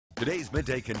Today's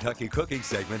Midday Kentucky cooking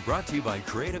segment brought to you by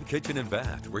Creative Kitchen and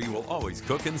Bath, where you will always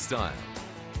cook in style.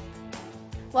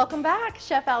 Welcome back.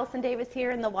 Chef Allison Davis here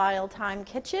in the Wild Thyme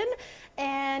kitchen,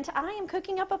 and I am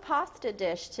cooking up a pasta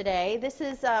dish today. This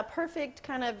is a perfect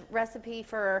kind of recipe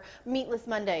for Meatless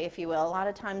Monday, if you will. A lot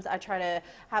of times I try to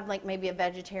have like maybe a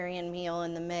vegetarian meal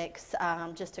in the mix,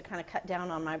 just to kind of cut down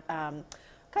on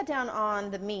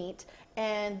the meat.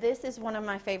 And this is one of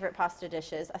my favorite pasta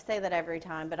dishes. I say that every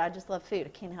time, but I just love food. I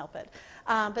can't help it.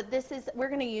 But we're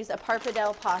going to use a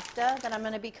parpadelle pasta that I'm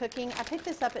going to be cooking. I picked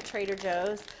this up at Trader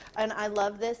Joe's, and I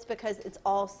love this because it's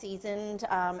all seasoned,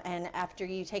 and after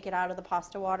you take it out of the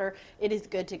pasta water, it is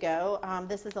good to go.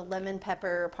 This is a lemon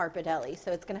pepper parpadelle,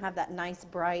 so it's going to have that nice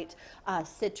bright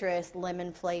citrus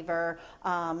lemon flavor,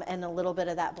 and a little bit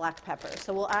of that black pepper.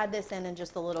 So we'll add this in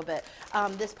just a little bit.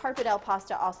 This parpadelle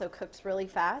pasta also cooks really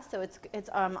fast, so it's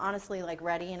honestly like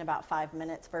ready in about 5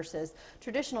 minutes versus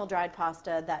traditional dried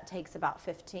pasta that takes about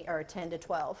 15 or 10 to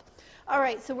 12. All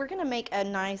right, so we're going to make a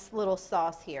nice little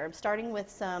sauce here. I'm starting with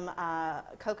some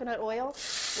coconut oil.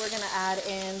 We're going to add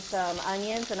in some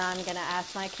onions, and I'm going to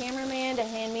ask my cameraman to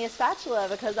hand me a spatula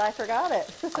because I forgot it.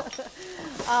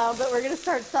 But we're going to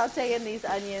start sauteing these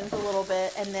onions a little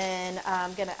bit, and then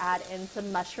I'm going to add in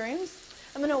some mushrooms.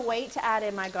 I'm going to wait to add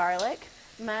in my garlic.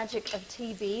 Magic of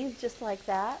TB, just like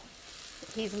that.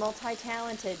 He's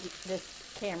multi-talented,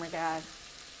 this camera guy.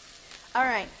 All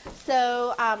right,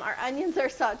 so our onions are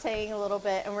sauteing a little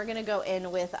bit, and we're going to go in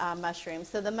with mushrooms.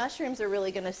 So the mushrooms are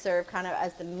really going to serve kind of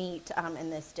as the meat in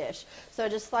this dish. So I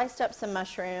just sliced up some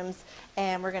mushrooms,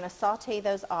 and we're going to saute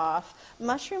those off.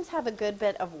 Mushrooms have a good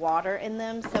bit of water in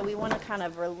them, so we want to kind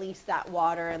of release that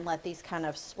water and let these kind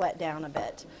of sweat down a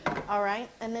bit. All right,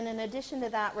 and then in addition to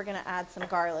that, we're going to add some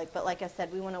garlic. But like I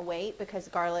said, we want to wait because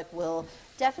garlic will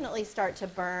definitely start to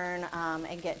burn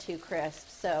and get too crisp.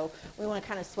 So we want to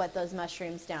kind of sweat those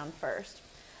mushrooms down first.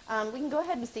 We can go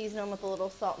ahead and season them with a little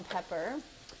salt and pepper.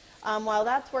 While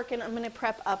that's working, I'm going to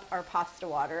prep up our pasta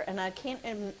water, and I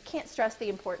can't stress the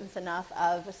importance enough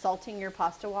of salting your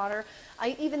pasta water.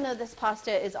 Even though this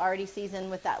pasta is already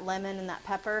seasoned with that lemon and that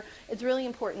pepper, it's really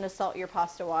important to salt your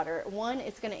pasta water. One,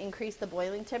 it's going to increase the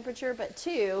boiling temperature, but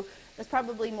two, there's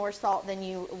probably more salt than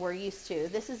you were used to.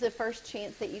 This is the first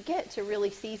chance that you get to really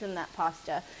season that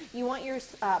pasta. You want your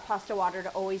pasta water to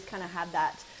always kind of have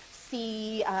that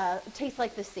sea, taste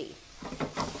like the sea.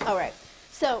 All right,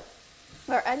 so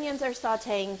our onions are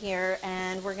sauteing here,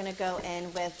 and we're going to go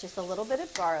in with just a little bit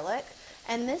of garlic.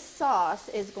 And this sauce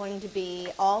is going to be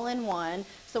all in one.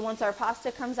 So once our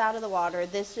pasta comes out of the water,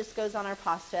 this just goes on our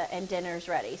pasta and dinner's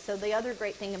ready. So the other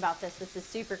great thing about this is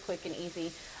super quick and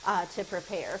easy to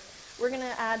prepare. We're going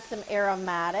to add some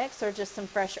aromatics or just some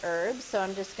fresh herbs. So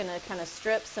I'm just going to kind of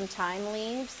strip some thyme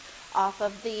leaves off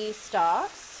of the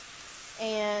stalks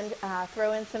and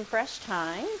throw in some fresh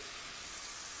thyme.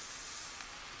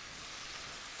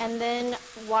 And then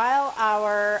while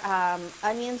our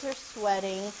onions are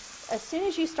sweating, as soon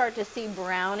as you start to see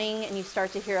browning and you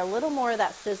start to hear a little more of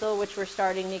that sizzle, which we're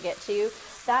starting to get to,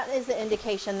 that is the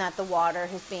indication that the water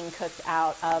is being cooked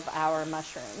out of our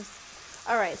mushrooms.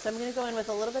 All right, so I'm going to go in with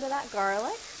a little bit of that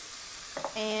garlic.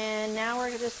 And now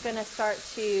we're just going to start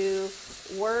to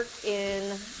work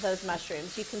in those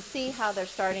mushrooms. You can see how they're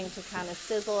starting to kind of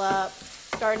sizzle up,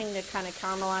 starting to kind of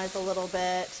caramelize a little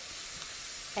bit.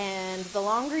 And the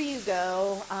longer you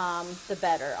go, the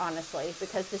better, honestly,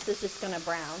 because this is just going to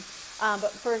brown.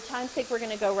 But for time's sake, we're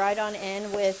going to go right on in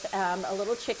with a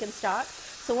little chicken stock.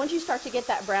 So once you start to get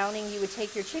that browning, you would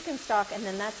take your chicken stock, and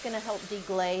then that's going to help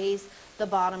deglaze the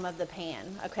bottom of the pan,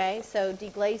 okay? So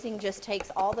deglazing just takes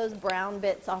all those brown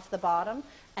bits off the bottom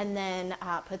and then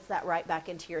puts that right back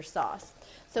into your sauce.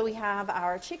 So we have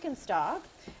our chicken stock,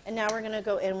 and now we're going to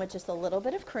go in with just a little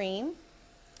bit of cream,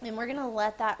 and we're going to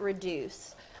let that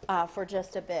reduce for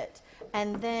just a bit.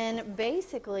 And then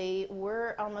basically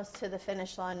we're almost to the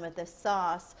finish line with this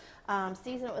sauce.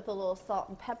 Season it with a little salt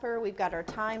and pepper. We've got our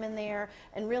thyme in there,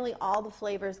 and really all the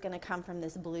flavor is going to come from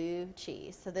this blue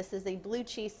cheese. So this is a blue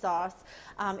cheese sauce.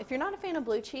 If you're not a fan of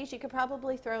blue cheese, you could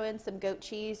probably throw in some goat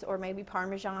cheese or maybe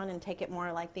Parmesan and take it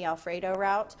more like the Alfredo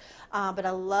route. But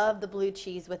I love the blue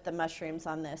cheese with the mushrooms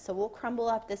on this. So we'll crumble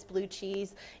up this blue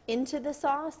cheese into the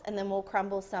sauce, and then we'll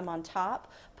crumble some on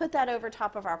top. Put that over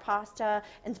top of our pasta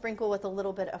and sprinkle with a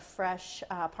little bit of fresh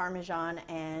Parmesan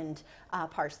and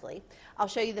parsley. I'll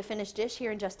show you the finished dish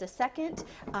here in just a second,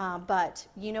 but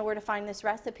you know where to find this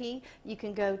recipe. You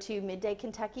can go to Midday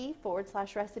Kentucky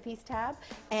 /recipes tab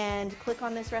and click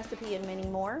on this recipe and many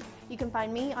more. You can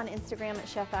find me on Instagram at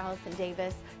Chef Allison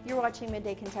Davis. You're watching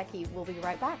Midday Kentucky. We'll be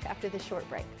right back after this short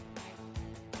break.